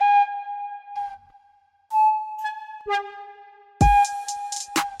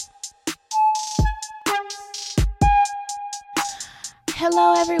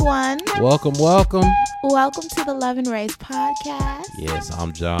Hello, everyone. Welcome. Welcome to the Love and Race podcast. Yes,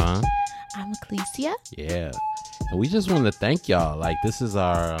 I'm John. I'm Ecclesia. Yeah, and we just want to thank y'all. Like, this is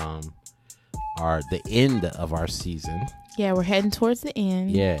our the end of our season. Yeah, we're heading towards the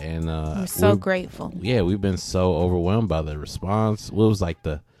end. Yeah, and we're so grateful. Yeah, we've been so overwhelmed by the response. What was like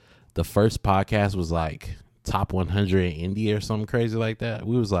the first podcast was like top 100 in India or something crazy like that.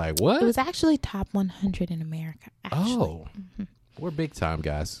 We was like, what? It was actually top 100 in America. Actually. Oh, we're big time,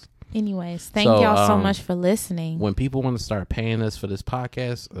 guys. Anyways, thank y'all so much for listening. When people want to start paying us for this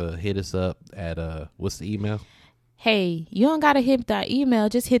podcast, hit us up at what's the email? Hey, you don't gotta hit that email.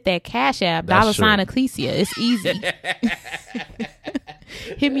 Just hit that Cash App, $ Ecclesia. It's easy.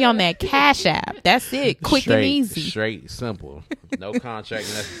 Hit me on that Cash App. That's it. Quick and easy. Straight, simple. No contract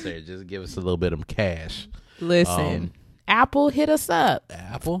necessary. Just give us a little bit of cash. Listen, Apple, hit us up.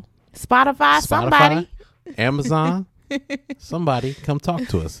 Apple, Spotify, somebody, Amazon, somebody, come talk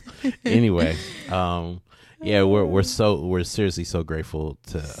to us. Anyway, yeah, we're seriously so grateful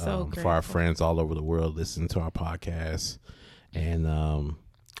to for our friends all over the world listening to our podcast and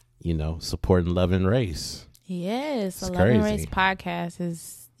supporting Love and Race. Yes, the Love and Race podcast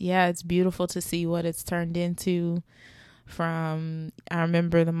it's beautiful to see what it's turned into. From I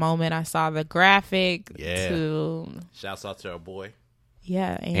remember the moment I saw the graphic to shouts out to our boy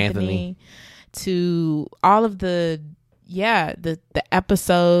Anthony to all of the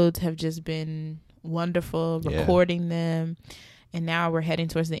episodes have just been wonderful, recording them, and now we're heading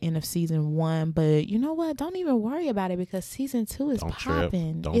towards the end of season 1. But you know what, don't even worry about it because season 2 is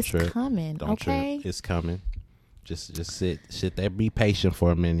popping. It's coming. Okay, it's coming. Just sit there, be patient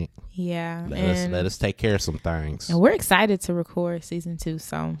for a minute. Yeah, let us take care of some things. And we're excited to record season 2,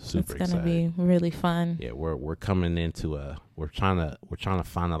 so super it's gonna be really fun. Yeah, we're coming into we're trying to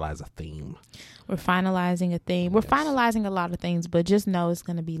finalize a theme. We're finalizing a theme. We're finalizing a lot of things, but just know it's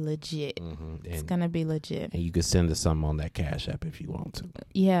gonna be legit. Mm-hmm. It's gonna be legit. And you can send us something on that Cash App if you want to.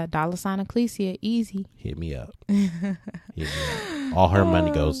 Yeah, $ Ecclesia, easy. Hit me up. All her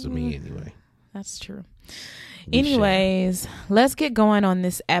money goes to me anyway. That's true. Anyways, let's get going on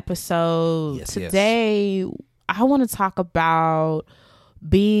this episode. Today, I want to talk about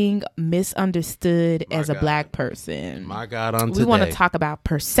being misunderstood as a Black person. My God, on today. We want to talk about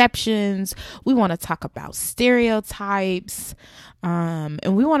perceptions. We want to talk about stereotypes.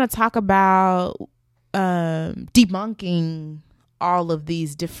 And we want to talk about debunking all of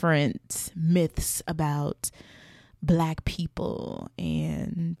these different myths about Black people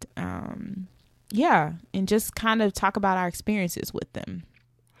and and just kind of talk about our experiences with them.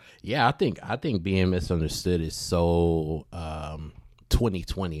 Yeah, I think being misunderstood is so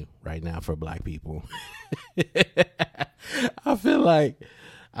 2020 right now for Black people. I feel like,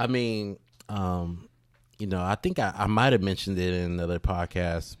 I think I might have mentioned it in another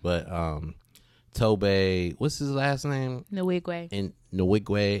podcast, but Tobe, what's his last name? Nwigwe.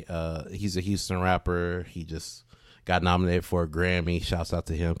 He's a Houston rapper. He just got nominated for a Grammy. Shouts out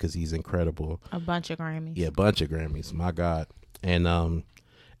to him because he's incredible. A bunch of Grammys. Yeah, a bunch of Grammys. My God. And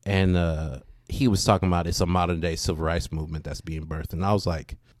he was talking about it's a modern day civil rights movement that's being birthed. And I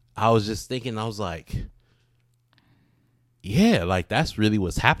was just thinking, yeah, like that's really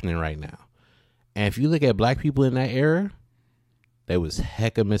what's happening right now. And if you look at Black people in that era, they was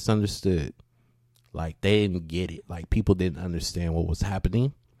hecka misunderstood. Like they didn't get it. Like people didn't understand what was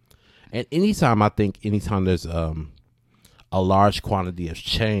happening. And anytime there's a large quantity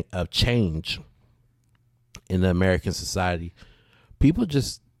of change in the American society, people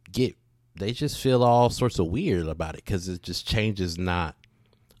just feel all sorts of weird about it because it just changes not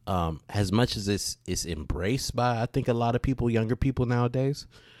as much as it's embraced by I think a lot of people, younger people nowadays.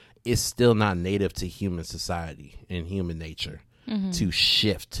 It's still not native to human society and human nature to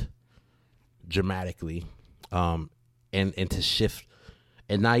shift dramatically, and to shift.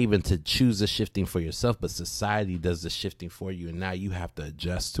 And not even to choose the shifting for yourself, but society does the shifting for you, and now you have to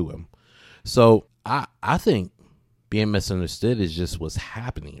adjust to them. So I think being misunderstood is just what's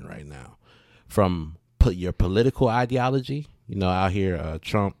happening right now. From your political ideology, out here,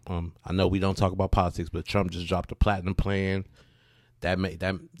 Trump. I know we don't talk about politics, but Trump just dropped a platinum plan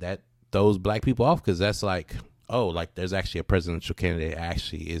that throws Black people off because that's like, there's actually a presidential candidate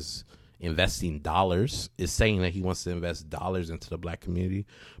actually is investing dollars, is saying that he wants to invest dollars into the Black community,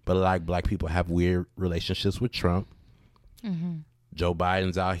 but like Black people have weird relationships with Trump. Joe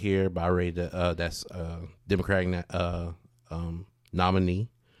Biden's out here that's Democratic nominee.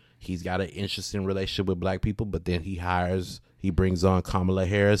 He's got an interesting relationship with Black people, but then he brings on Kamala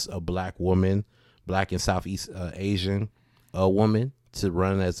Harris, a Black woman, Black and Southeast Asian woman to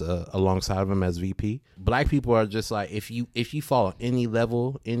run as alongside of him as VP. Black people are just like, if you fall any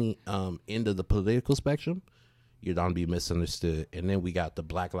level, any end of the political spectrum, you're going to be misunderstood. And then we got the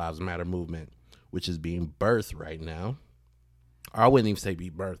Black Lives Matter movement, which is being birthed right now. Or I wouldn't even say be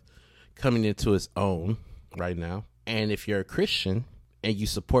birthed, coming into its own right now. And if you're a Christian and you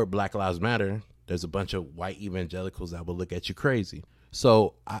support Black Lives Matter, there's a bunch of white evangelicals that will look at you crazy.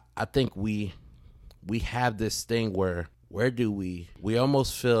 So I think we have this thing where do we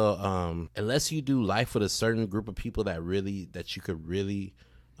almost feel, unless you do life with a certain group of people that you could really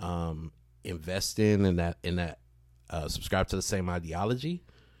invest in that subscribe to the same ideology,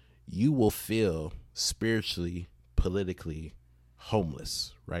 you will feel spiritually, politically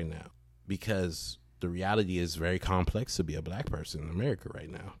homeless right now, because the reality is very complex to be a Black person in America right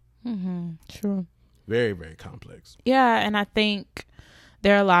now. Sure. Very, very complex. Yeah, and I think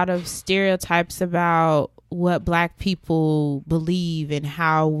there are a lot of stereotypes about what Black people believe and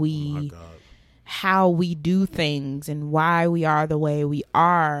how we do things and why we are the way we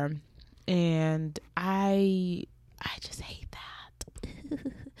are. And I just hate that.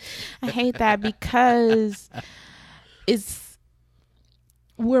 I hate that because I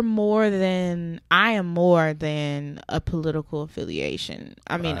am more than a political affiliation.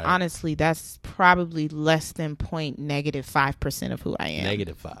 I mean, honestly, that's probably less than -5% of who I am.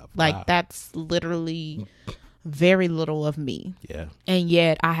 -5. Like, wow. That's literally very little of me. Yeah. And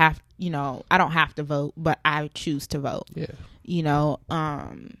yet I have, I don't have to vote, but I choose to vote. Yeah.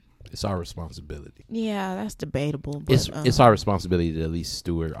 It's our responsibility. Yeah, that's debatable. But, it's our responsibility to at least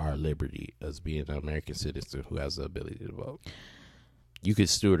steward our liberty as being an American citizen who has the ability to vote. You can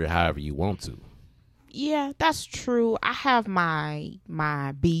steward it however you want to. Yeah, that's true. I have my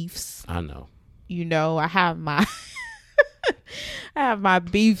beefs. I know. I have my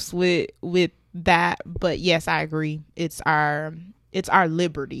beefs with that. But yes, I agree. It's our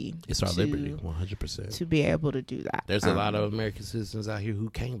liberty. It's our liberty, 100%. To be able to do that. There's a lot of American citizens out here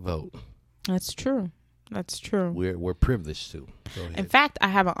who can't vote. That's true. We're privileged to. In fact, I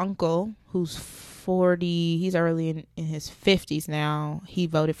have an uncle who's 40. He's early in his 50s now. He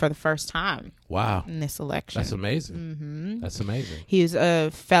voted for the first time. Wow. In this election. That's amazing. Mm-hmm. That's amazing. He was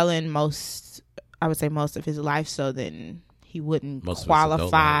a felon most of his life, so then he wouldn't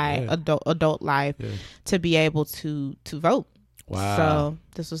qualify adult life to be able to vote. Wow. So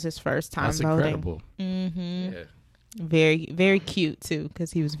this was his first time voting. That's incredible. Mm-hmm. Yeah. Very, very cute too,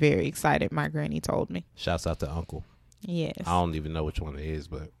 because he was very excited. My granny told me. Shouts out to Uncle. Yes. I don't even know which one it is,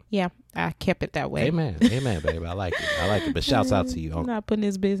 but yeah, I kept it that way. Amen, baby. I like it. But shouts out to you, Uncle. I'm not putting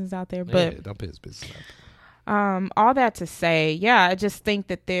his business out there, but don't put his business out there. All that to say, yeah, I just think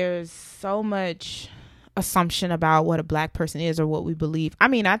that there's so much assumption about what a Black person is or what we believe. I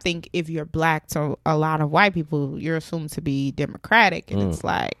mean, I think if you're Black to a lot of white people, you're assumed to be Democratic, and it's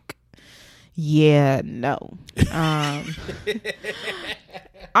like, yeah, no.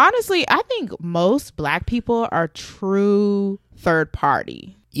 Honestly, I think most Black people are true third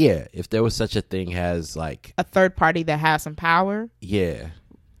party. Yeah, if there was such a thing as like a third party that has some power. Yeah.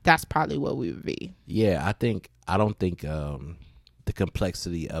 That's probably what we would be. Yeah, I don't think the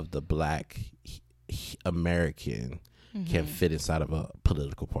complexity of the Black American can fit inside of a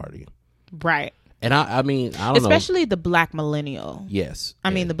political party. Right. And I mean, I don't especially the Black millennial. Yes. I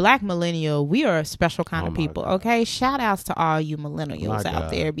mean, the Black millennial, we are a special kind of people. God. Okay. Shout outs to all you millennials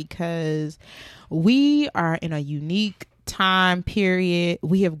out there, because we are in a unique time period.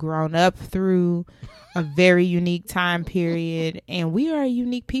 We have grown up through a very unique time period, and we are a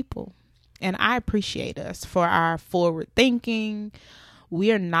unique people. And I appreciate us for our forward thinking.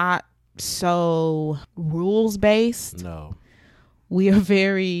 We are not so rules based. No. We are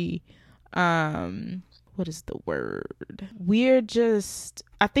very what is the word?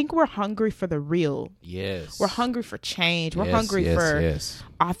 I think we're hungry for the real. Yes. We're hungry for change. We're hungry for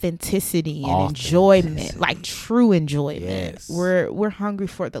authenticity and enjoyment, like true enjoyment. Yes. We're hungry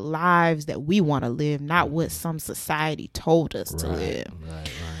for the lives that we want to live, not what some society told us to live. Right.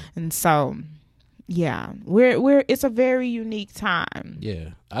 And so, yeah, we're it's a very unique time. Yeah.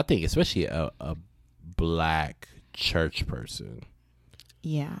 I think especially a Black church person.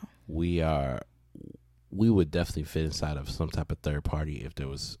 Yeah. We would definitely fit inside of some type of third party if there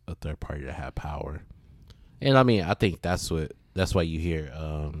was a third party that had power. And I mean, I think that's why you hear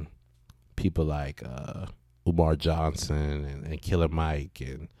people like Umar Johnson and Killer Mike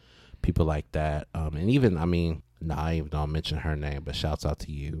and people like that. And even, I mean, I even don't mention her name, but shouts out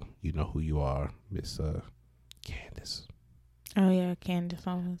to you. You know who you are, Miss Candace. Oh yeah, Candace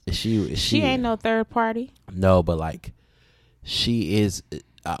Owens. Is she ain't no third party. No, but like she is.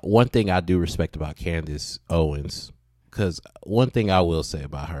 one thing I do respect about Candace Owens, because one thing I will say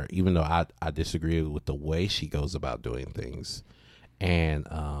about her, even though I disagree with the way she goes about doing things, and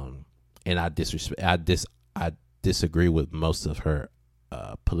I disagree with most of her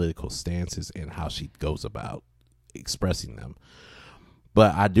political stances and how she goes about expressing them.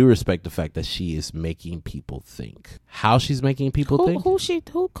 But I do respect the fact that she is making people think. How she's making people think?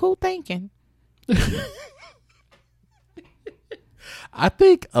 Who thinking? I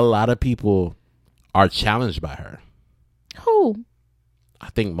think a lot of people are challenged by her. Who? I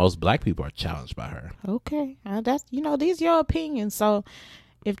think most black people are challenged by her. Okay, that's these your opinions. So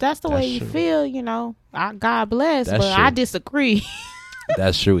if that's the way you feel, God bless. But I disagree.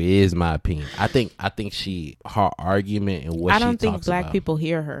 That's true. It is my opinion. I think her argument and what she talks about. I don't think black people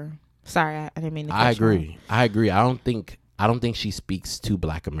hear her. Sorry, I didn't mean to. I agree. I don't think she speaks to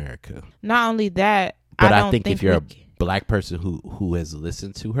Black America. Not only that, but I think if you're a black person who has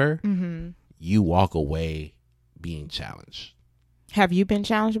listened to her, you walk away being challenged. Have you been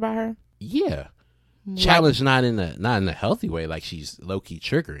challenged by her? Yeah, challenged not in a healthy way, like she's low key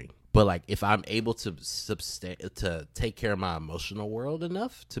triggering. But like, if I'm able to take care of my emotional world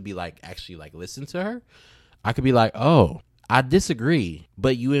enough to be like actually like listen to her, I could be like, oh, I disagree,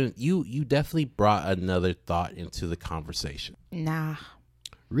 but you definitely brought another thought into the conversation. Nah,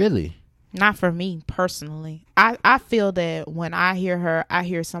 really, not for me personally. I feel that when I hear her, I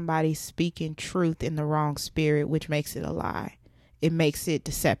hear somebody speaking truth in the wrong spirit, which makes it a lie. It makes it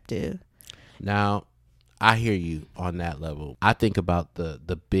deceptive. Now, I hear you on that level. I think about the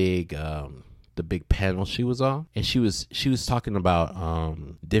big panel she was on, and she was talking about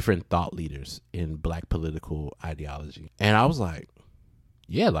different thought leaders in black political ideology, and I was like,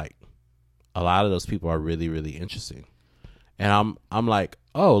 yeah, like a lot of those people are really, really interesting. And I'm like,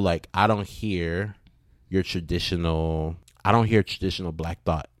 oh, like I don't hear traditional black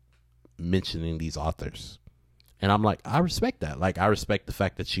thought mentioning these authors, and I'm like, I respect that. Like I respect the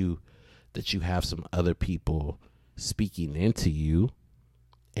fact that you have some other people speaking into you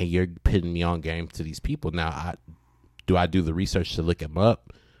and you're putting me on game to these people. Now, I do the research to look them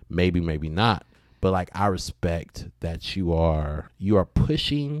up? Maybe, maybe not. But like, I respect that you are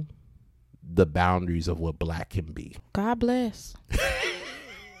pushing the boundaries of what black can be. God bless.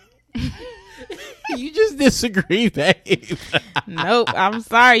 You just disagree, babe. Nope. I'm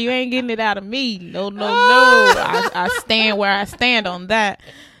sorry. You ain't getting it out of me. No. I stand where I stand on that.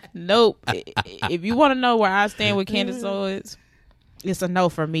 Nope. If you want to know where I stand with Candace Owens, it's a no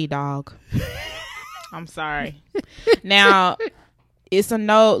for me, dog. I'm sorry. Now, it's a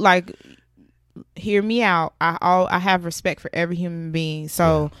no. Like, hear me out. I have respect for every human being,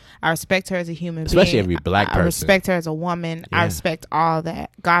 so I respect her as a human being. Especially every black person. I respect her as a woman. Yeah. I respect all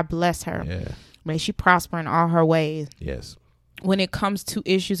that. God bless her. Yeah. May she prosper in all her ways. Yes. When it comes to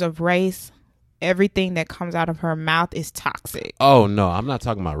issues of race, everything that comes out of her mouth is toxic. Oh, no. I'm not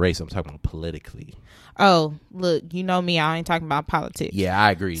talking about race. I'm talking about politically. Oh, look, you know me. I ain't talking about politics. Yeah,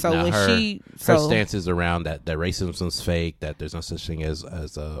 I agree. So now, when her stances around that racism's fake, that there's no such thing as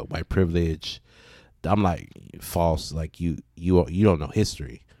white privilege, I'm like, false. Like, you don't know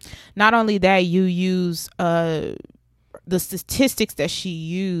history. Not only that, you use the statistics that she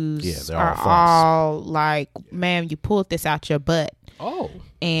used are all like, ma'am, you pulled this out your butt. Oh.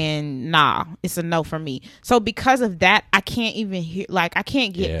 And nah, it's a no for me. So because of that, I can't even hear, like, I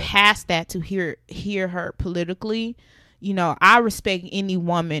can't get past that to hear her politically. You know, I respect any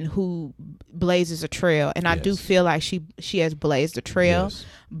woman who blazes a trail, and I do feel like she has blazed a trail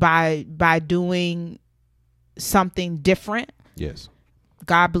by doing something different. Yes.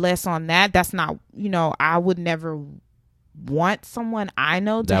 God bless on that. That's not, I would never want someone I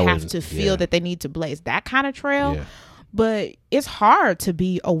know to have to feel that they need to blaze that kind of trail. Yeah. But it's hard to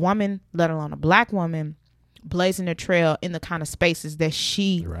be a woman, let alone a black woman, blazing a trail in the kind of spaces that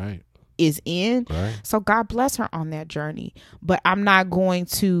she is in. Right. So God bless her on that journey. But I'm not going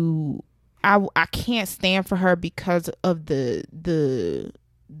to, I can't stand for her because of the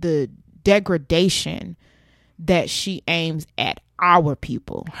degradation that she aims at our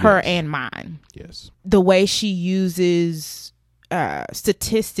people, her and mine. Yes. The way she uses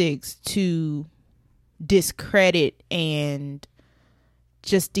statistics to discredit and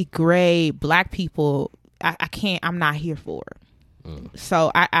just degrade black people, I can't, I'm not here for it.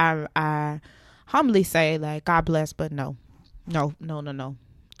 So I humbly say, like, God bless, but no.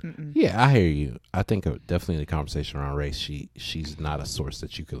 Mm-mm. Yeah, I hear you. I think definitely the conversation around race, she's not a source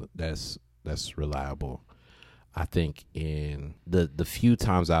that you could that's reliable. I think in the few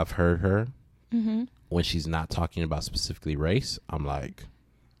times I've heard her, when she's not talking about specifically race, I'm like,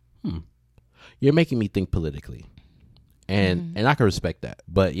 you're making me think politically. And I can respect that.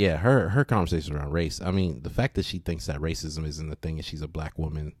 But yeah, her conversation around race, I mean, the fact that she thinks that racism isn't a thing and she's a black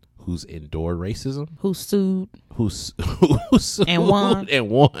woman who's endured racism, who sued and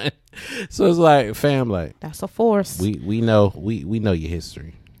won. So it's like, fam, like, that's a force. We know your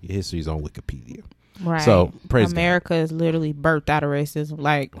history. Your history's on Wikipedia. Right. So praise America God. is literally birthed out of racism.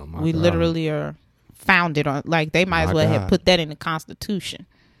 Like, we literally are founded on, like, they might as well have put that in the Constitution.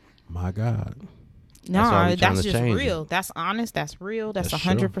 My God. No, that's just real. That's honest. That's real. That's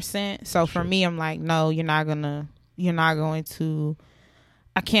 100%. So for me, I'm like, no, you're not going to,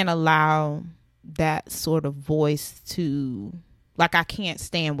 I can't allow that sort of voice to, like, I can't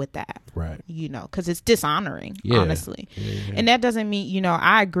stand with that. Right. You know, because it's dishonoring, honestly. Yeah. And that doesn't mean, you know,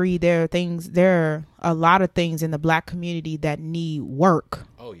 I agree there are a lot of things in the black community that need work.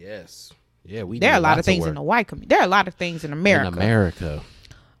 Oh, yes. Yeah, there are a lot of things in the white community. There are a lot of things in America.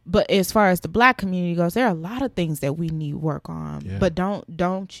 But as far as the black community goes, there are a lot of things that we need work on. Yeah. But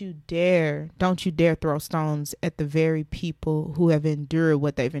don't you dare throw stones at the very people who have endured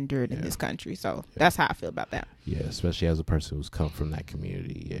what they've endured in this country. So that's how I feel about that. Yeah, especially as a person who's come from that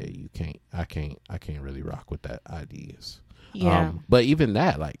community. Yeah, I can't really rock with that ideas. Yeah. But even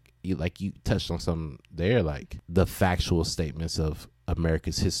that, like you touched on something there, like the factual statements of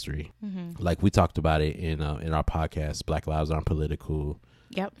America's history. Mm-hmm. Like we talked about it in our podcast, Black Lives Aren't Political.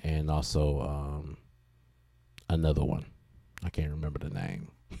 Yep. And also another one. I can't remember the name.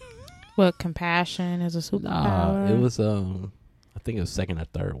 What, Compassion is a superpower? Nah, it was I think it was second or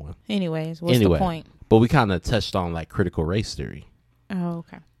third one. Anyways, what's the point? But we kind of touched on like critical race theory. Oh,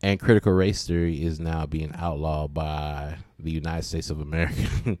 okay. And critical race theory is now being outlawed by the United States of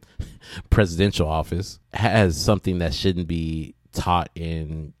America presidential office as something that shouldn't be taught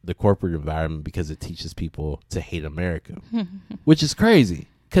in the corporate environment because it teaches people to hate America, which is crazy.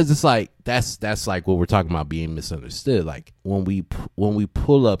 Because it's like that's like what we're talking about being misunderstood. Like when we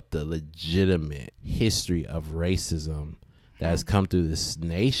pull up the legitimate history of racism that has come through this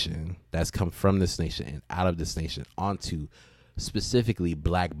nation, that's come from this nation and out of this nation onto specifically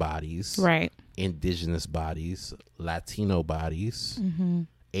black bodies, right? Indigenous bodies, Latino bodies,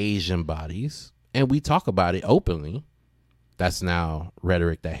 Asian bodies, and we talk about it openly. That's now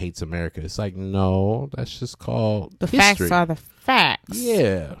rhetoric that hates America. It's like, no, that's just called the history. Facts are the facts.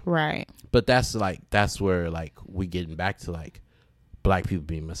 Yeah. Right. But that's where like we getting back to like black people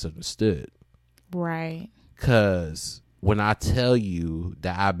being misunderstood. Right. Because when I tell you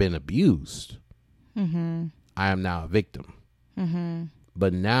that I've been abused, I am now a victim.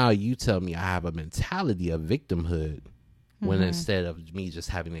 But now you tell me I have a mentality of victimhood when instead of me just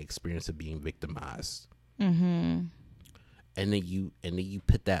having the experience of being victimized. And then you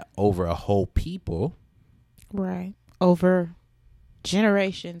put that over a whole people. Right. Over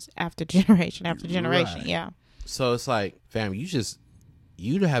generations after generation after generation. Right. Yeah. So it's like, fam, you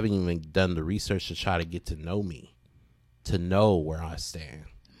haven't even done the research to try to get to know me, to know where I stand.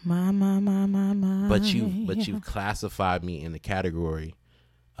 My. But you've classified me in the category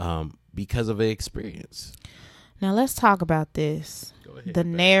because of an experience. Now let's talk about this. The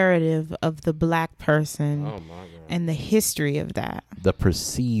narrative of the black person and the history of that. The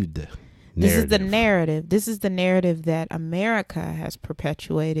perceived narrative. This is the narrative. This is the narrative that America has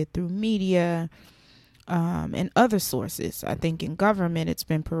perpetuated through media and other sources. I think in government it's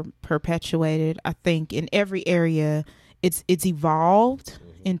been perpetuated. I think in every area it's evolved.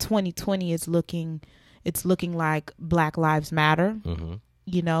 In 2020 it's looking like Black Lives Matter.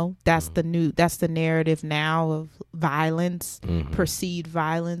 You know, that's the narrative now of violence, perceived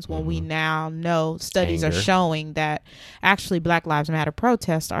violence, when we now know studies are showing that actually Black Lives Matter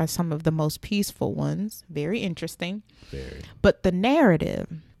protests are some of the most peaceful ones. Very interesting. Very. But the narrative,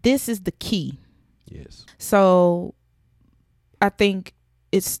 this is the key. Yes. So I think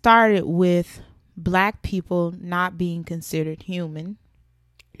it started with black people not being considered human.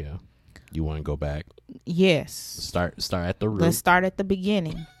 Yeah. You want to go back? Yes. Start at the root. Let's start at the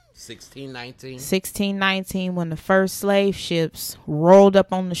beginning. 1619, when the first slave ships rolled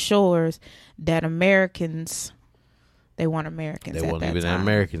up on the shores, that Americans, they weren't Americans at that time. They weren't even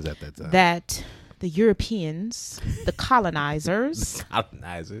Americans at that time. That the Europeans, the colonizers.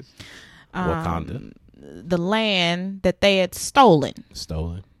 Wakanda. The land that they had stolen.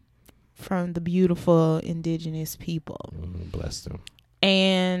 From the beautiful indigenous people. Bless them.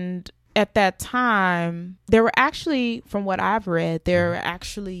 And at that time, there were actually, from what I've read, there were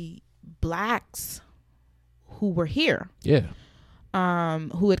actually blacks who were here. Yeah.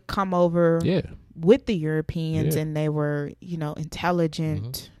 Who had come over with the Europeans, and they were,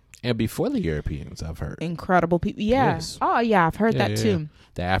 intelligent, And before the Europeans, I've heard. Incredible people. Yeah. Yes. Oh, yeah. I've heard that too.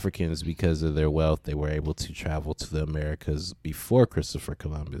 The Africans, because of their wealth, they were able to travel to the Americas before Christopher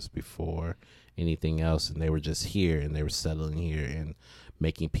Columbus, before anything else. And they were just here, and they were settling here and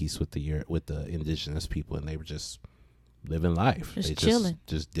making peace with the indigenous people. And they were just living life. Just chilling.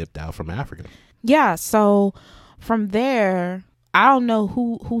 Just dipped out from Africa. Yeah. So from there, I don't know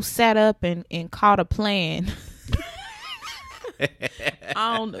who sat up and caught a plan.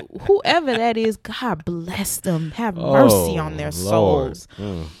 I don't know. Whoever that is, God bless them. Have mercy on their souls.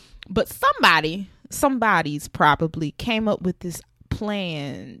 But somebody's probably came up with this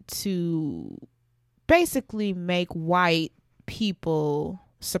plan to basically make white people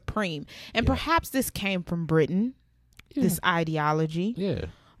supreme. And perhaps this came from Britain, this ideology. Yeah.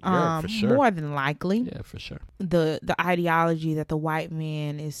 For sure. More than likely. Yeah, for sure. The ideology that the white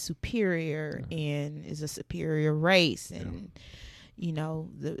man is superior and is a superior race, and you know,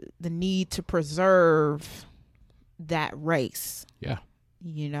 the need to preserve that race. Yeah.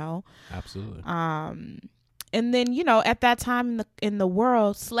 You know? Absolutely. And then, you know, at that time in the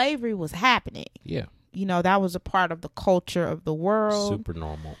world, slavery was happening. Yeah. You know, that was a part of the culture of the world. Super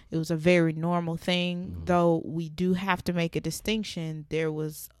normal. It was a very normal thing, though we do have to make a distinction. There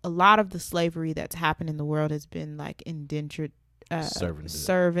was a lot of the slavery that's happened in the world has been like indentured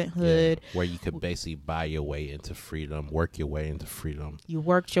servanthood. Yeah, where you could basically buy your way into freedom, work your way into freedom. You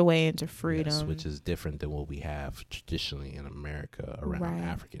worked your way into freedom. Yes, which is different than what we have traditionally in America around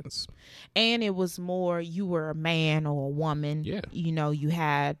Africans. And it was more, you were a man or a woman. Yeah. You know, you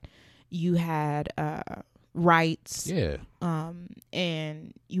had rights. Yeah.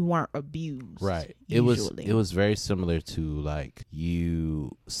 And you weren't abused. Right. Usually. It was very similar to like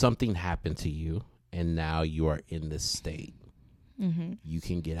something happened to you and now you are in this state. Mm-hmm. You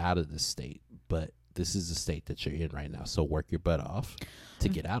can get out of this state, but this is the state that you're in right now. So work your butt off to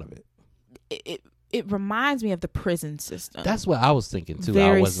get out of it. It reminds me of the prison system. That's what I was thinking too.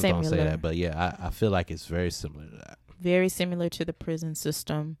 I wasn't going to say that, but yeah, I feel like it's very similar to that. Very similar to the prison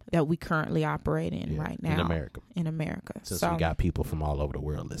system that we currently operate in right now. In America. Since we got people from all over the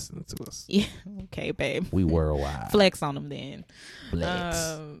world listening to us. Yeah. Okay, babe. We worldwide. Flex on them then.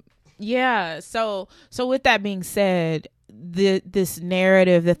 Flex. Yeah. So with that being said, this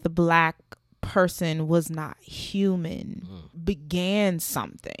narrative that the black person was not human began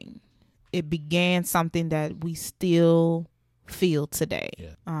something. It began something that we still feel today.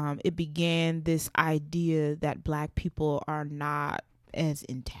 Yeah. It began this idea that black people are not as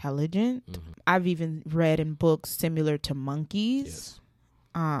intelligent. Mm-hmm. I've even read in books similar to monkeys.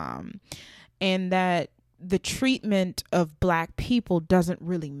 Yes. And that the treatment of black people doesn't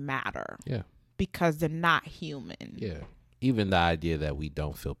really matter. Yeah. Because they're not human. Yeah. Even the idea that we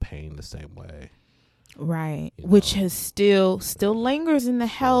don't feel pain the same way. Right. Which has still lingers in the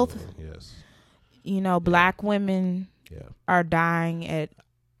health. Yes. You know, black women are dying at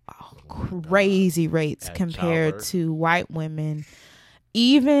crazy rates compared to white women,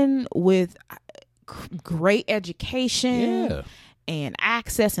 even with great education and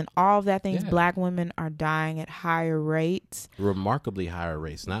access and all of that things. Black women are dying at higher rates, remarkably higher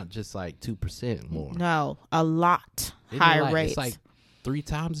rates, not just like 2% more. No, a lot higher rates. It's like 3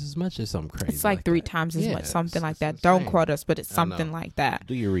 times as much as something crazy. It's like 3 times as much, something like that. Don't quote us, but it's something like that.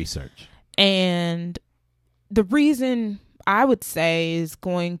 Do your research. And the reason I would say is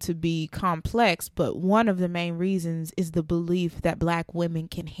going to be complex, but one of the main reasons is the belief that black women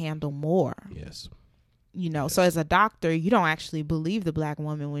can handle more. Yes. You know, so as a doctor, you don't actually believe the black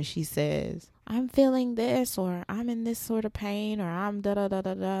woman when she says, I'm feeling this, or I'm in this sort of pain, or I'm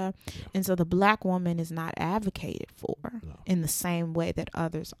da-da-da-da-da. Yeah. And so the black woman is not advocated for in the same way that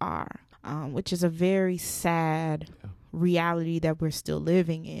others are, which is a very sad reality that we're still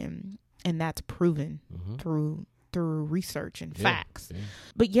living in. And that's proven through research and facts.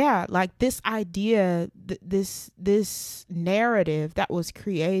 Yeah. But like this idea, this narrative that was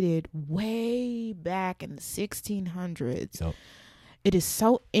created way back in the 1600s, it is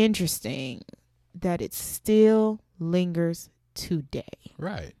so interesting that it still lingers today.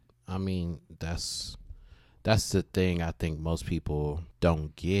 Right. I mean, that's the thing I think most people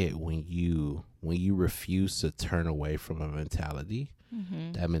don't get when you refuse to turn away from a mentality.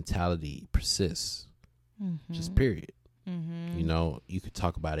 Mm-hmm. That mentality persists. Mm-hmm. Just period. Mm-hmm. You know, you could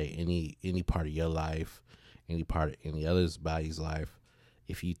talk about it any part of your life, any part of any other's body's life.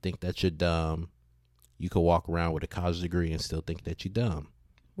 If you think that you're dumb, you could walk around with a college degree and still think that you're dumb.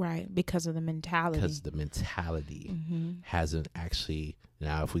 Right, because of the mentality. Because the mentality hasn't actually.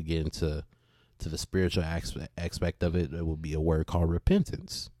 Now, if we get into the spiritual aspect of it, there will be a word called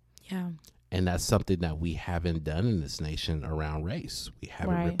repentance. Yeah. And that's something that we haven't done in this nation around race. We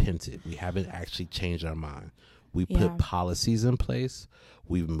haven't repented. We haven't actually changed our mind. We put policies in place.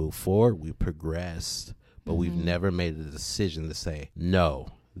 We've moved forward. We've progressed. But we've never made a decision to say, no,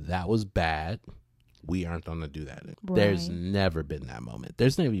 that was bad. We aren't going to do that. Right. There's never been that moment.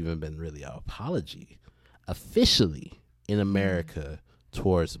 There's never even been really an apology officially in America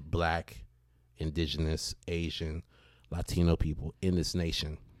towards Black, Indigenous, Asian, Latino people in this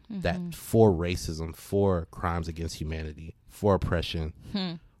nation. That for racism, for crimes against humanity, for oppression,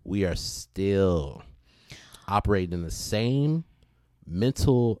 we are still operating in the same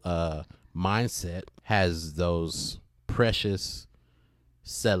mental mindset as those precious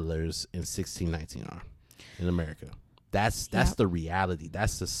settlers in 1619 are in America. That's the reality.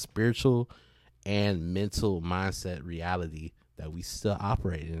 That's the spiritual and mental mindset reality that we still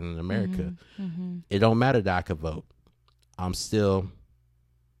operate in America. It don't matter that I could vote. I'm still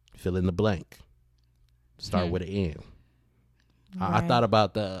fill in the blank. Start with an N. I thought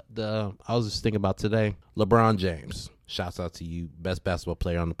about I was just thinking about today. LeBron James. Shouts out to you. Best basketball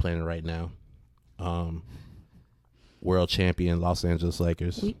player on the planet right now. World champion, Los Angeles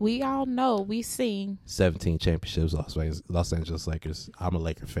Lakers. We all know. We seen 17 championships, Los Angeles Lakers. I'm a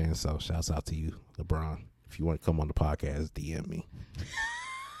Laker fan, so shouts out to you, LeBron. If you want to come on the podcast, DM me.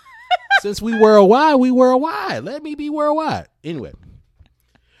 Since we worldwide. Let me be worldwide. Anyway.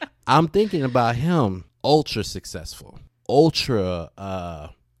 I'm thinking about him, ultra successful, ultra.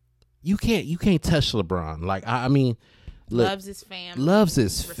 You can't touch LeBron. Like I mean, look, loves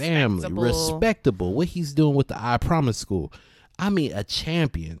his family, respectable. What he's doing with the I Promise School. I mean, a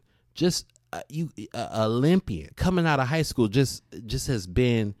champion, just Olympian coming out of high school. Just has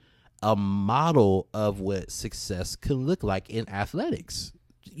been a model of what success can look like in athletics.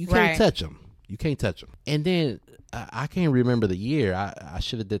 You can't touch him. You can't touch him. And then. I can't remember the year. I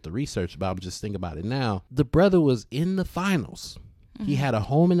should have did the research, but I'm just thinking about it now. The brother was in the finals. He had a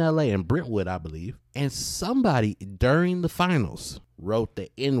home in L.A. in Brentwood, I believe. And somebody during the finals wrote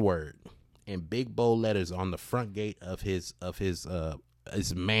the N-word in big bold letters on the front gate of his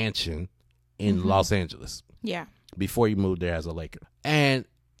mansion in Los Angeles. Yeah. Before he moved there as a Laker. And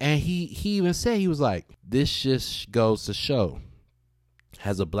he even said, he was like, this just goes to show,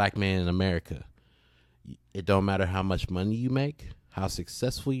 as a Black man in America, it don't matter how much money you make, how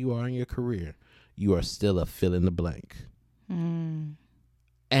successful you are in your career, you are still a fill in the blank. And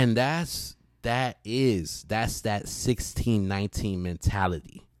that's that 1619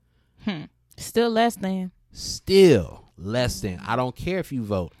 mentality. Still less than. I don't care if you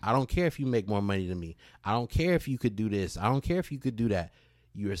vote. I don't care if you make more money than me. I don't care if you could do this. I don't care if you could do that.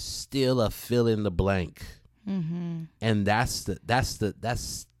 You're still a fill in the blank. And that's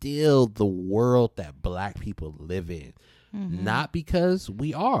still the world that Black people live in. Not because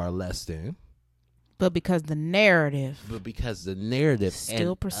we are less than, but because the narrative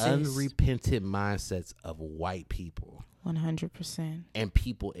still persists. Unrepentant mindsets of white people, 100%, and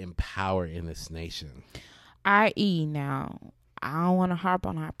people in power in this nation. I.e., now I don't want to harp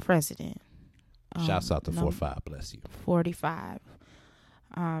on our president. Shouts out to 45, bless you. 45.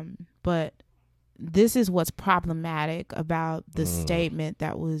 But this is what's problematic about the statement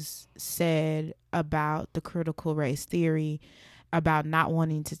that was said about the critical race theory, about not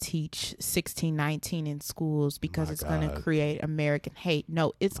wanting to teach 1619 in schools because it's going to create American hate.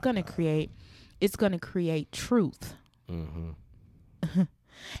 No, it's going to create truth. And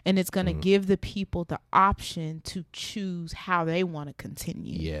it's going to give the people the option to choose how they want to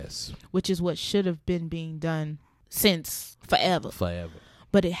continue. Yes. Which is what should have been being done since forever.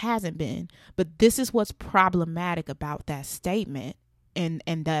 But it hasn't been. But this is what's problematic about that statement and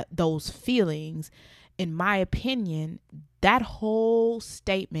that those feelings. In my opinion, that whole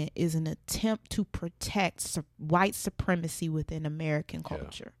statement is an attempt to protect white supremacy within American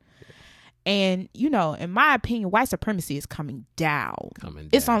culture. And, you know, in my opinion, white supremacy is coming down.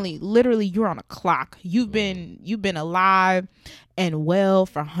 It's only literally you're on a clock. You've been alive and well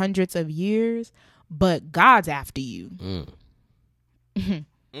for hundreds of years, but God's after you.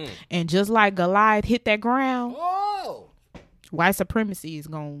 And just like Goliath hit that ground, white supremacy is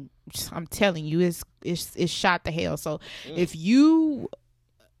going, I'm telling you, it's shot to hell. So if you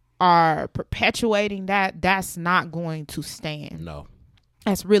are perpetuating that, that's not going to stand. No.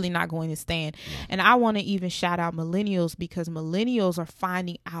 That's really not going to stand. And I want to even shout out millennials, because millennials are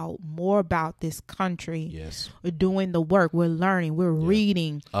finding out more about this country. Yes. We're doing the work. We're learning. We're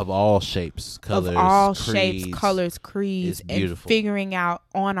reading. Of all shapes, colors, creeds, and figuring out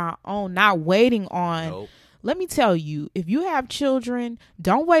on our own, not waiting on. Nope. Let me tell you, if you have children,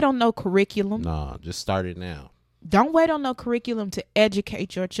 don't wait on no curriculum. No, just start it now. Don't wait on no curriculum to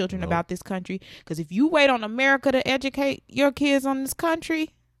educate your children about this country. Because if you wait on America to educate your kids on this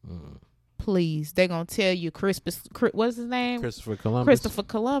country, please, they're going to tell you what's his name? Christopher Columbus. Christopher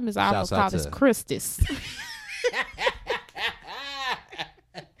Columbus. I almost call this Christus.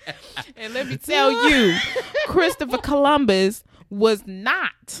 And let me tell you, Christopher Columbus was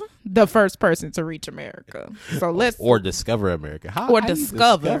not the first person to reach America. So or discover America. How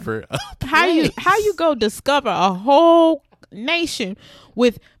you go discover a whole nation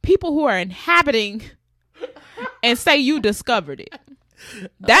with people who are inhabiting and say you discovered it?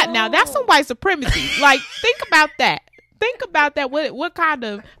 That's some white supremacy. Like, think about that. Think about that. What kind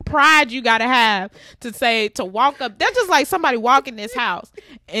of pride you gotta have to walk up? That's just like somebody walk in this house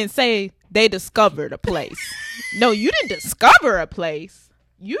and say they discovered a place. No, you didn't discover a place.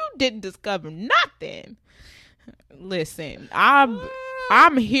 You didn't discover nothing. Listen,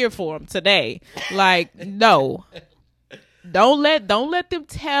 I'm here for them today. Like, no. Don't let them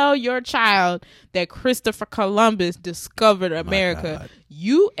tell your child that Christopher Columbus discovered America.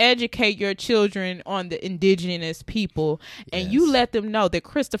 You educate your children on the indigenous people, and you let them know that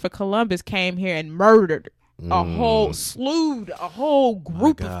Christopher Columbus came here and murdered slewed a whole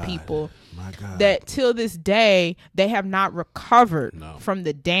group of people that till this day they have not recovered from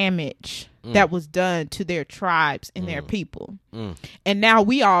the damage that was done to their tribes and their people. And now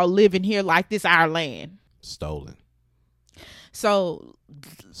we all living here like this our land. Stolen.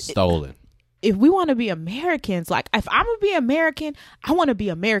 If we want to be Americans, like if I'm going to be American, I want to be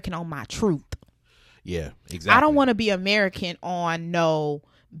American on my truth. Yeah, exactly. I don't want to be American on no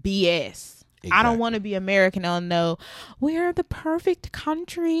BS. Exactly. I don't want to be American on no, we're the perfect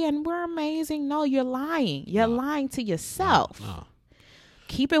country and we're amazing. No, you're lying. You're lying to yourself. No.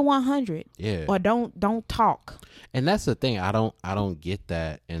 Keep it 100. Yeah. Or don't talk. And that's the thing. I don't get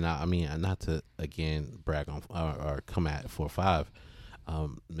that. And I mean, not to again brag on or come at 4-5,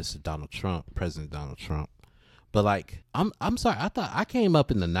 Mr. Donald Trump, President Donald Trump. But like, I'm sorry. I thought I came up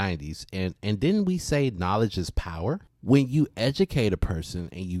in the 90s, and didn't we say knowledge is power? When you educate a person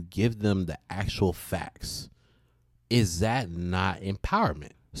and you give them the actual facts, is that not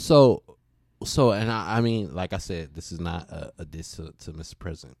empowerment? So, and I mean, like I said, this is not a diss to Mr.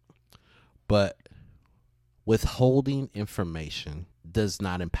 President, but withholding information does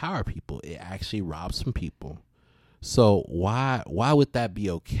not empower people. It actually robs from people. So why would that be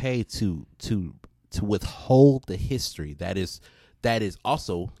okay to withhold the history that is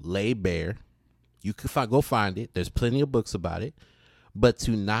also laid bare? You could go find it. There's plenty of books about it, but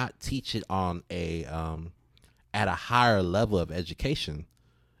to not teach it on at a higher level of education,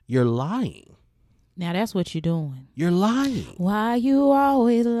 you're lying. Now that's what you're doing. You're lying. Why you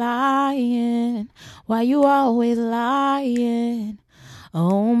always lying? Why you always lying?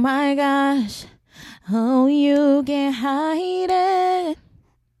 Oh my gosh. Oh, you can hide it.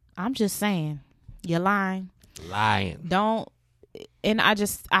 I'm just saying. You're lying. Lying. Don't. And I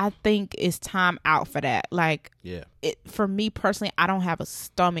think it's time out for that. Like, for me personally, I don't have a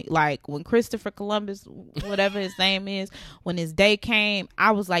stomach. Like, when Christopher Columbus, whatever his name is, when his day came,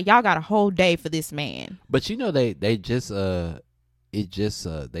 I was like, y'all got a whole day for this man. But you know, they changed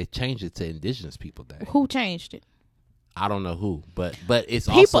it to Indigenous People Day. Who changed it? I don't know who, but it's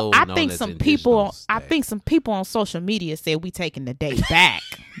also known as Indigenous Day. I think some people on social media said we taking the day back.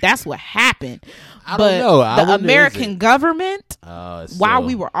 That's what happened. I don't know. The American government, while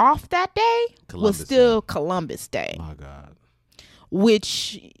we were off that day, was still Columbus Day. My God.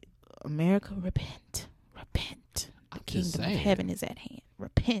 Which, America, repent. The kingdom of heaven is at hand.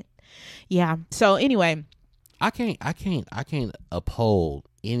 Repent. Yeah. So anyway, I can't uphold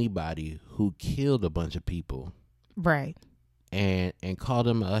anybody who killed a bunch of people. Right. And call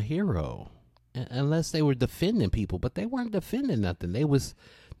them a hero, unless they were defending people, but they weren't defending nothing. They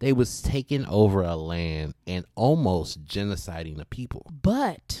was taking over a land and almost genociding the people.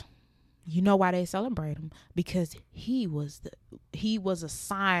 But you know why they celebrate him? Because he was a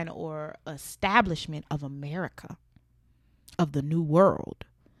sign or establishment of America, of the new world,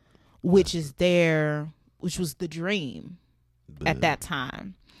 which was the dream at that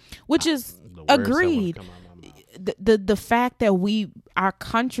time, which is agreed. The fact that our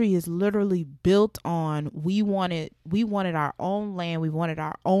country is literally built on we wanted our own land, we wanted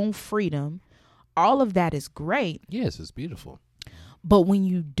our own freedom. All of that is great. Yes, it's beautiful. But when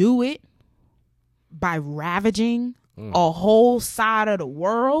you do it by ravaging a whole side of the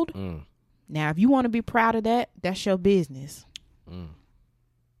world, now if you want to be proud of that, that's your business.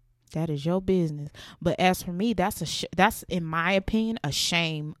 That is your business. But as for me, that's in my opinion a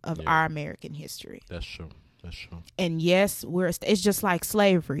shame of our American history. That's true. And yes, it's just like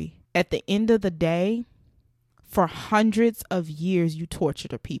slavery. At the end of the day, for hundreds of years you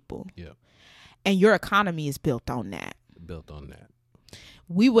tortured a people. Yeah. And your economy is built on that.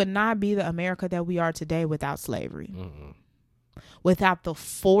 We would not be the America that we are today without slavery. Mm-mm. Without the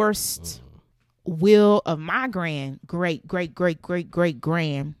forced will of my great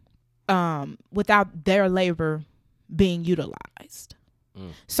grand, without their labor being utilized.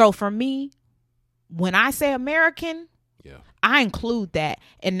 So for me, when I say American, I include that,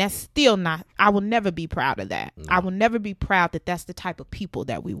 and that's still not, I will never be proud of that. No. I will never be proud that that's the type of people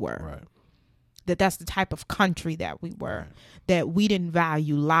that we were. Right. That's the type of country that we were, that we didn't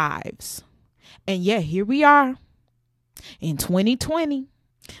value lives. And yet here we are in 2020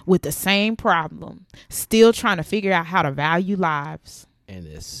 with the same problem, still trying to figure out how to value lives. And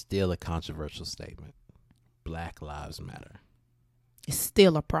it's still a controversial statement. Black Lives Matter. It's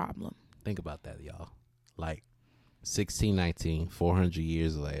still a problem. Think about that, y'all. Like 1619, 400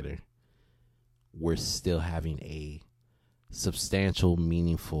 years later, we're still having a substantial,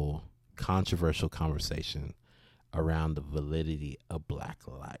 meaningful, controversial conversation around the validity of Black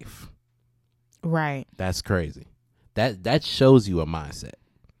life. Right. That's crazy. That shows you a mindset.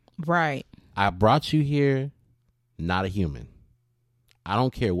 Right. I brought you here, not a human. I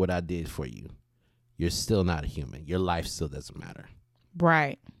don't care what I did for you. You're still not a human. Your life still doesn't matter.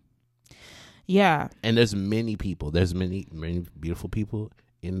 Right. Yeah. And there's many people. There's many beautiful people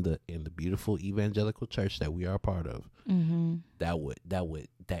in the beautiful evangelical church that we are a part of. Mm-hmm.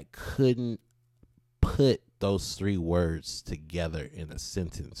 That couldn't put those three words together in a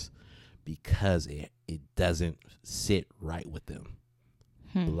sentence because it doesn't sit right with them.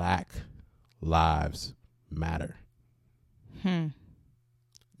 Black Lives Matter.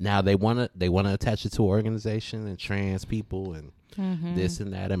 Now they want to attach it to an organization and trans people and this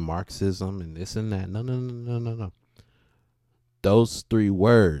and that and Marxism and this and that. No. Those three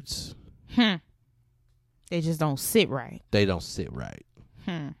words. They just don't sit right. They don't sit right.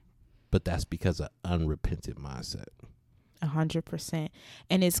 But that's because of unrepentant mindset. 100%.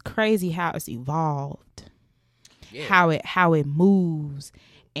 And it's crazy how it's evolved. Yeah. How it moves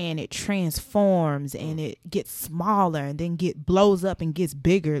and it transforms and it gets smaller and then blows up and gets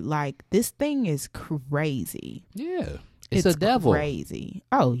bigger. Like, this thing is crazy. Yeah. It's a devil. Crazy.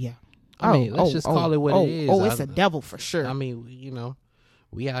 Oh, yeah. I mean, let's just call it what it is. Oh, it's a devil for sure. I mean,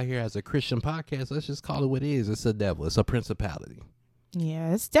 we out here as a Christian podcast. Let's just call it what it is. It's a devil. It's a principality.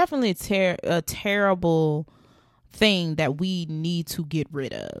 Yeah, it's definitely a terrible thing that we need to get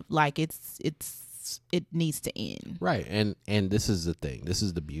rid of. Like, it needs to end. Right. And this is the thing. This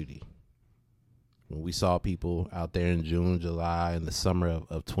is the beauty. When we saw people out there in June, July, in the summer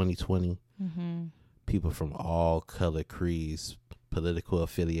of 2020, people from all color, creeds, political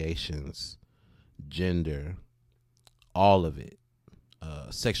affiliations, gender, all of it,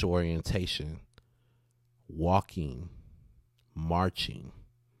 sexual orientation, walking, marching,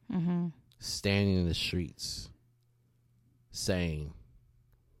 standing in the streets, saying,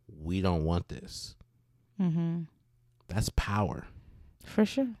 we don't want this. That's power. For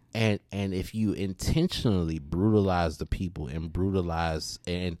sure. And if you intentionally brutalize the people and brutalize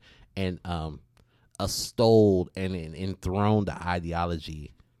and extol and enthrone the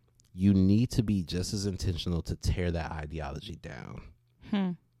ideology, you need to be just as intentional to tear that ideology down.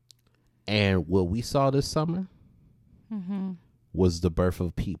 And what we saw this summer was the birth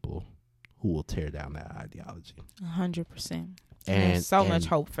of people who will tear down that ideology. 100%. And there's so much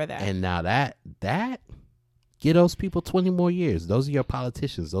hope for that. And now that give those people 20 more years. Those are your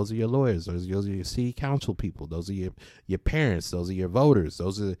politicians. Those are your lawyers. Those are your city council people. Those are your parents. Those are your voters.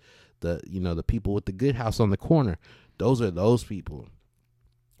 Those are the people with the good house on the corner. Those are those people.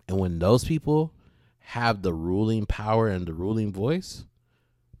 And when those people have the ruling power and the ruling voice,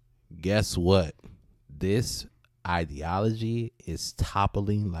 guess what? This ideology is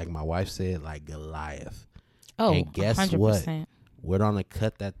toppling, like my wife said, like Goliath. Oh, and guess 100%. What? We're going to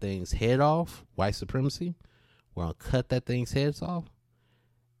cut that thing's head off, white supremacy. We're going to cut that thing's heads off.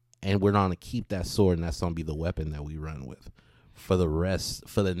 And we're going to keep that sword, and that's going to be the weapon that we run with for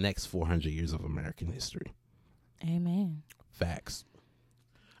the next 400 years of American history. Amen. Facts.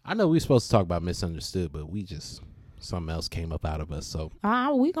 I know we're supposed to talk about misunderstood, but something else came up out of us. So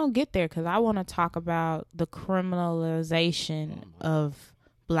we're going to get there because I want to talk about the criminalization of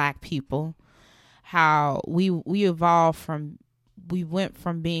Black people. How we evolved we went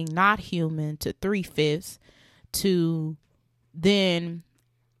from being not human to 3/5 to then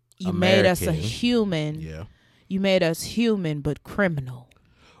you American. Made us a human. Yeah. You made us human, but criminal.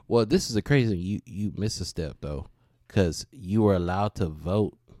 Well, this is a crazy, you missed a step though, because you were allowed to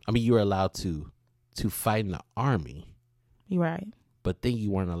vote. I mean, you were allowed to fight in the army. Right. But then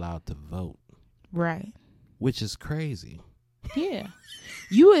you weren't allowed to vote. Right. which is crazy. Yeah.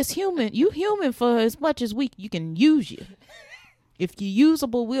 You as human, you human for as much as you can use you. If you're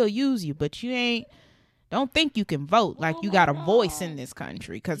usable, we'll use you, but don't think you can vote like you got a voice in this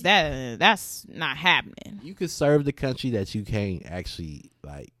country, because that's not happening. You could serve the country that you can't actually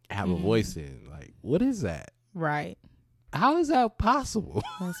like have a voice in. Like, what is that? Right. How is that possible?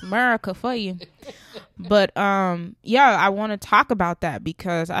 That's America for you. But yeah, I want to talk about that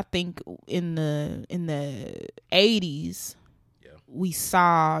because I think in the 80s, we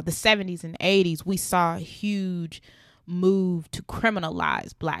saw the 70s and 80s, we saw a huge move to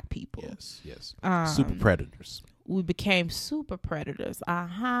criminalize black people. Yes. Super predators. We became super predators.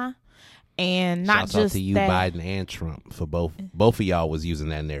 And not Shouts just out to you, that. Biden and Trump, for both of y'all was using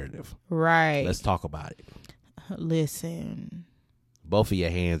that narrative. Right. Let's talk about it. Listen. Both of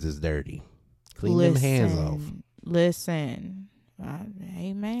your hands is dirty. Clean them hands off. Listen.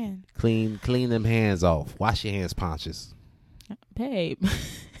 Amen. Clean them hands off. Wash your hands, Pontius. Babe.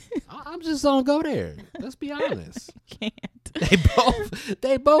 I'm just gonna go there. Let's be honest. Can't.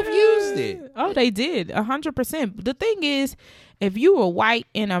 They both used it. Oh, they did 100%. The thing is, if you were white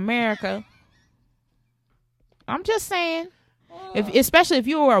in America, I'm just saying, especially if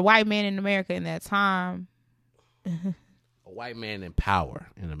you were a white man in America in that time, a white man in power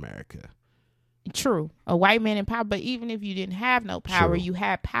in America. True, a white man in power. But even if you didn't have no power, you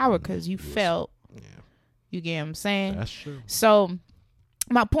had power because you felt. Yeah. You get what I'm saying? That's true. So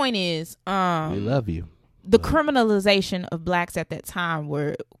my point is, we love you. The criminalization of blacks at that time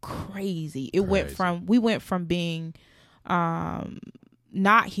were crazy. We went from being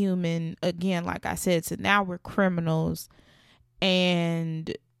not human, again, like I said, to now we're criminals.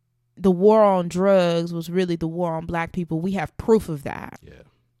 And the war on drugs was really the war on black people. We have proof of that. Yeah.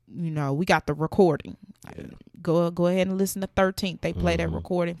 We got the recording. Yeah. Go ahead and listen to 13th. They play that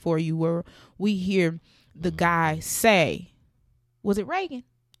recording for you where we hear the guy say, was it Reagan?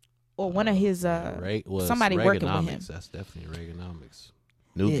 Or one of his somebody working with him. That's definitely Reaganomics.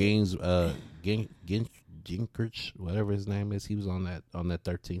 Gingrich, whatever his name is, he was on that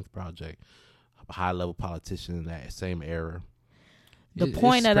 13th project. A high level politician in that same era. The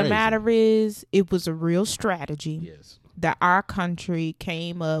point of the matter is, it was a real strategy that our country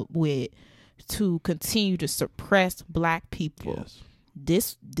came up with to continue to suppress black people.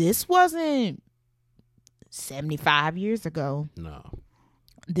 Yes. This wasn't 75 years ago. No.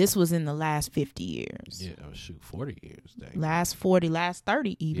 This was in the last 50 years. Yeah, 40 years. Dang. Last 40, last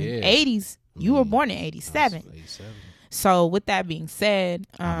 30 even. Yeah. 80s. You were born in 87. 87. So with that being said.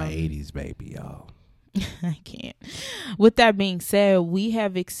 I'm an 80s baby, y'all. I can't. With that being said, we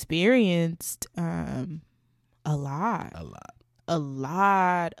have experienced a lot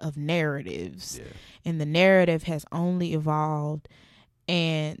of narratives. Yeah. And the narrative has only evolved,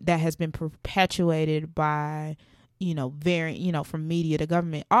 and that has been perpetuated by from media to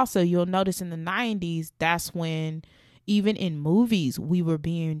government. Also, you'll notice in the 90s, that's when even in movies, we were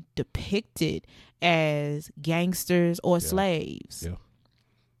being depicted as gangsters or slaves.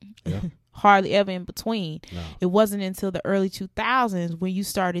 Yeah. Hardly ever in between. No. It wasn't until the early 2000s when you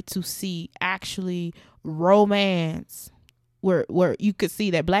started to see actually romance, where you could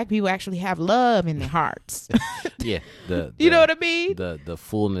see that black people actually have love in their hearts. Yeah, you know what I mean? The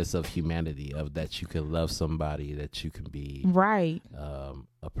fullness of humanity, of that you can love somebody, that you can be right,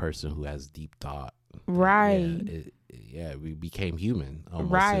 a person who has deep thought. Right. We became human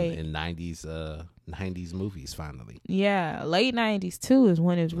almost right in 90s movies finally. Yeah, late 90s too is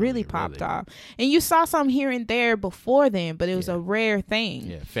when it really popped off. And you saw some here and there before then, but it was a rare thing.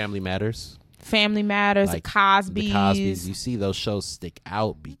 Yeah, Family Matters, like The Cosbys. You see those shows stick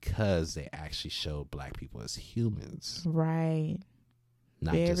out because they actually show black people as humans. Right.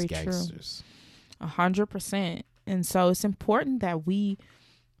 Not very just gangsters. 100%. And so it's important that we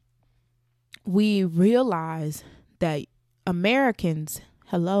realize that Americans,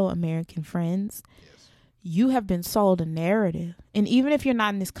 hello, American friends, you have been sold a narrative. And even if you're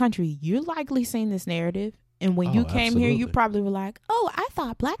not in this country, you're likely seen this narrative. And when you came here, you probably were like, oh, I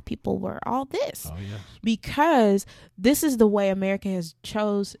thought black people were all this. Oh, yes. Because this is the way America has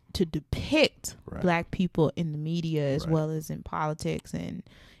chose to depict black people in the media as well as in politics and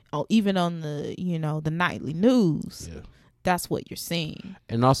even on the, the nightly news. Yeah. That's what you're seing.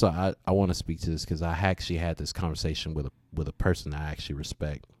 And also, I want to speak to this because I actually had this conversation with a person I actually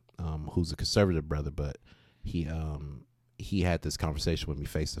respect, who's a conservative brother, but he had this conversation with me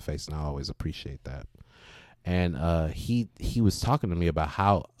face to face, and I always appreciate that. And he was talking to me about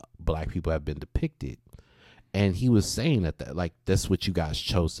how black people have been depicted, and he was saying that like that's what you guys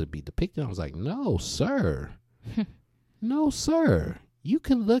chose to be depicted. I was like, no, sir, no, sir. You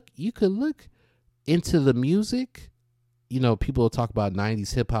could look into the music, you know, people talk about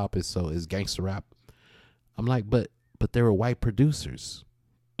 90s hip hop is gangster rap. I'm like, but there were white producers.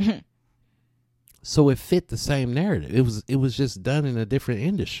 So it fit the same narrative. It was just done in a different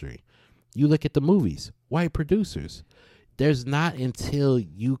industry. You look at the movies, white producers. There's not until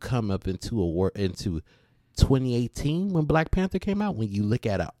you come up into 2018 when Black Panther came out, when you look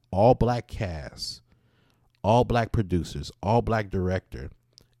at an all black cast, all black producers, all black director,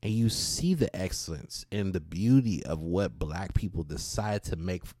 and you see the excellence and the beauty of what black people decide to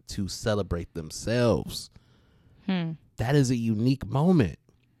make to celebrate themselves. That is a unique moment.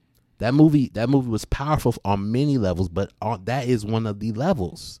 That movie was powerful on many levels, but that is one of the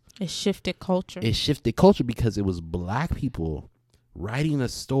levels. It shifted culture. It shifted culture because it was black people writing a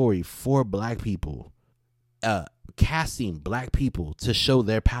story for black people, casting black people to show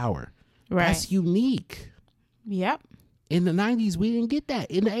their power. Right. That's unique. Yep. In the 90s, we didn't get that.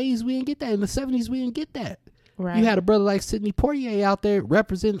 In the 80s, we didn't get that. In the 70s, we didn't get that. Right. You had a brother like Sidney Poitier out there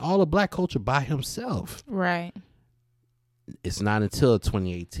representing all of black culture by himself. Right. It's not until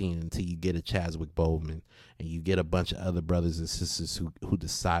 2018 until you get a Chadwick Boseman and you get a bunch of other brothers and sisters who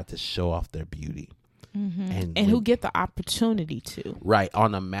decide to show off their beauty. And who get the opportunity to. Right.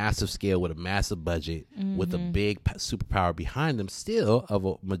 On a massive scale with a massive budget, with a big superpower behind them, still of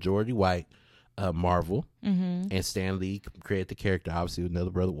a majority white Marvel. And Stan Lee created the character, obviously, with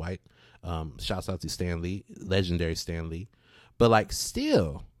another brother white. Shouts out to Stan Lee, legendary Stan Lee. But like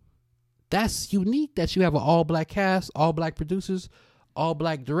still, that's unique that you have an all black cast, all black producers, all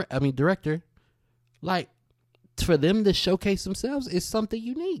black director. Like, for them to showcase themselves is something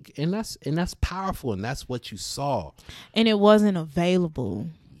unique, and that's powerful, and that's what you saw. And it wasn't available.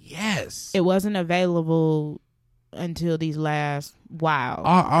 Yes, it wasn't available until these last while.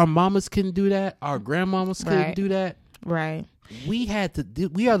 Our mamas couldn't do that. Our grandmamas couldn't do that. Right. We had to do.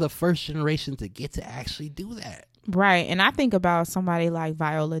 We are the first generation to get to actually do that. Right. And I think about somebody like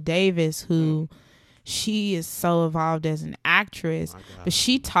Viola Davis, who she is so evolved as an actress, but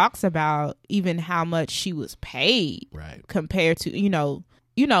she talks about even how much she was paid, right, compared to,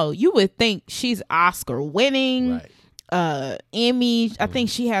 you would think she's Oscar winning, right, Emmy. I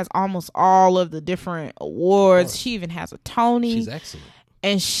think she has almost all of the different awards. She even has a Tony. She's excellent.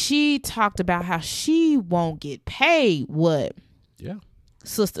 And she talked about how she won't get paid what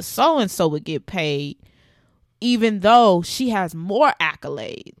Sister So-and-so would get paid, even though she has more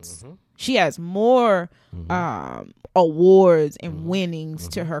accolades. She has more awards and winnings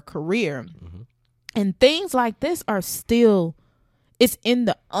to her career. And things like this are still, it's in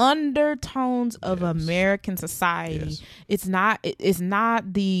the undertones of American society. It's not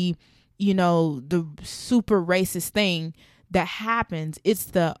the, the super racist thing that happens. It's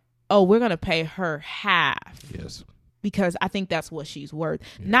the, we're going to pay her half. Yes. Because I think that's what she's worth.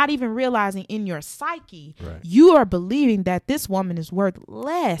 Not even realizing in your psyche, you are believing that this woman is worth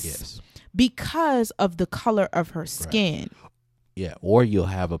less because of the color of her skin. Yeah, or you'll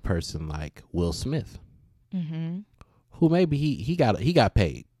have a person like Will Smith, who maybe he got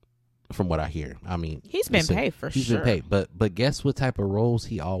paid, from what I hear. I mean, he's been paid for sure. He's been paid, but guess what type of roles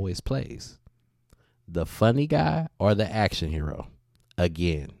he always plays? The funny guy or the action hero?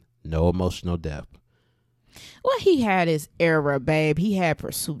 Again, no emotional depth. Well, he had his era, babe. He had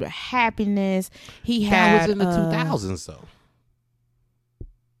Pursuit of Happiness. That was in the 2000s, though.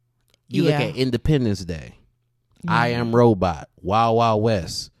 You look at Independence Day, I Am Robot, Wild Wild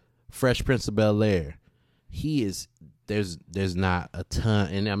West, Fresh Prince of Bel-Air. There's not a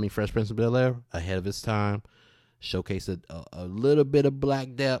ton, and I mean, Fresh Prince of Bel-Air, ahead of his time, showcased a little bit of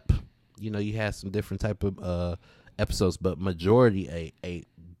black depth. You had some different type of episodes, but majority a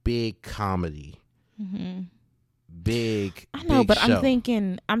big comedy. Big. I know, big but show.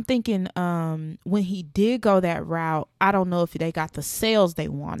 I'm thinking when he did go that route, I don't know if they got the sales they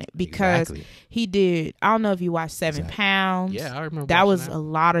wanted, because he did. I don't know if you watched 7 Pounds. Yeah, I remember that was a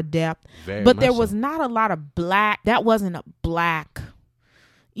lot of depth. But there was not a lot of black. That wasn't a black.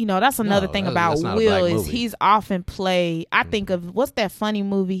 That's another thing about Will is he's often played. I think of, what's that funny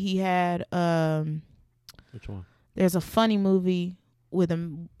movie he had? Which one? There's a funny movie with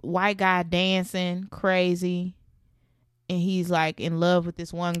a white guy dancing crazy, and he's like in love with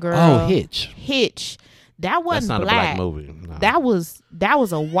this one girl. Oh, Hitch. That wasn't That's not black. A black movie. No. That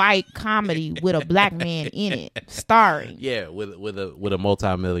was a white comedy with a black man in it, starring. Yeah, with a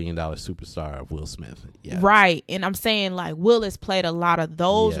multi-million-dollar superstar of Will Smith. Yeah. Right, and I'm saying, like, Will has played a lot of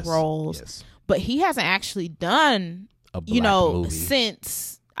those roles, but he hasn't actually done a black movie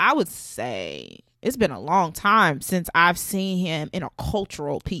since, I would say, it's been a long time since I've seen him in a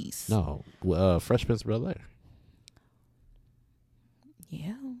cultural piece. No, Fresh Prince of Bel-Air.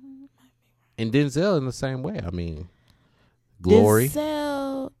 Yeah. And Denzel in the same way. I mean, Glory.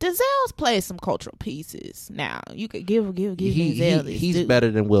 Denzel's played some cultural pieces. Now you could give Denzel. He's better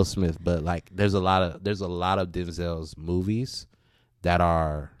than Will Smith, but like there's a lot of Denzel's movies that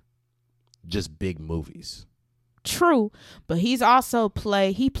are just big movies. True, but he's also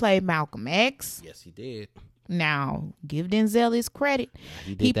played Malcolm X. Yes, he did. Now, give Denzel his credit.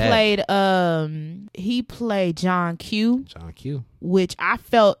 He played John Q. John Q. Which I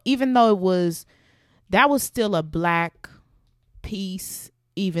felt, even though that was still a black piece,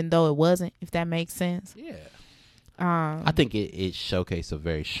 even though it wasn't, if that makes sense. Yeah. I think it showcased a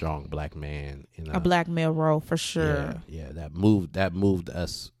very strong black man in a black male role for sure. Yeah, that moved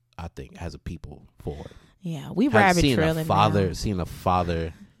us, I think, as a people forward. Yeah, we rabbit trailing now. Seeing a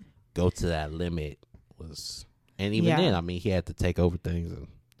father go to that limit was, and even then, I mean, he had to take over things, and it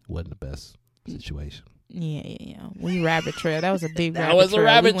wasn't the best situation. Yeah. We rabbit trail. That was a big that was a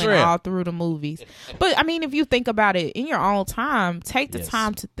rabbit trail. We went all through the movies. But I mean, if you think about it in your own time, take the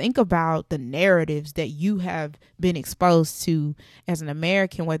time to think about the narratives that you have been exposed to as an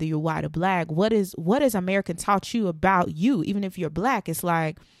American, whether you're white or black. What is American taught you about you? Even if you're black, it's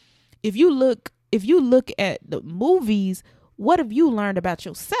like if you look at the movies, what have you learned about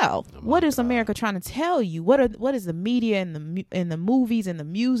yourself? What is America trying to tell you? What is the media and the movies and the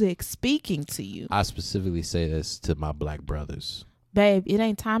music speaking to you? I specifically say this to my black brothers. Babe, it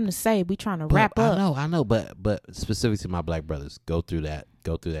ain't time to say. We trying to wrap up. I know, but specifically to my black brothers, go through that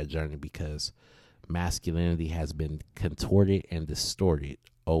journey, because masculinity has been contorted and distorted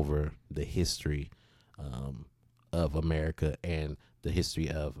over the history of America and the history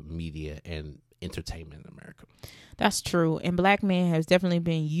of media and entertainment in America. That's true. And black men has definitely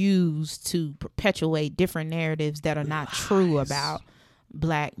been used to perpetuate different narratives that are not true about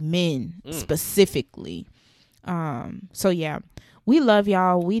black men specifically. So yeah, we love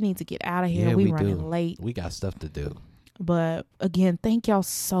y'all. We need to get out of here. Yeah, we running late. We got stuff to do. But again, thank y'all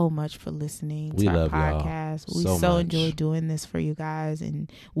so much for listening to our podcast. We so enjoy doing this for you guys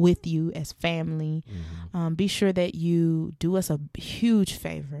and with you as family. Mm-hmm. Be sure that you do us a huge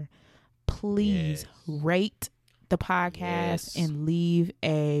favor. Please rate the podcast and leave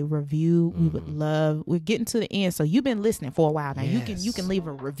a review. We would love. We're getting to the end, so you've been listening for a while now. You can leave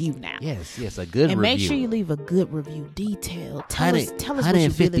a review now. Yes, a good review. And make sure you leave a good review, detailed. Tell us what you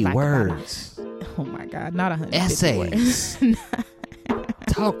really like words. Oh my God, not 150 essays. Words.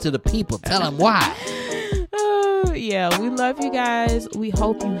 Talk to the people. Tell them why. Yeah, we love you guys. We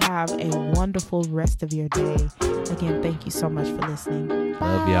hope you have a wonderful rest of your day. Again, thank you so much for listening. Bye.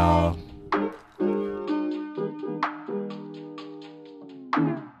 Love y'all.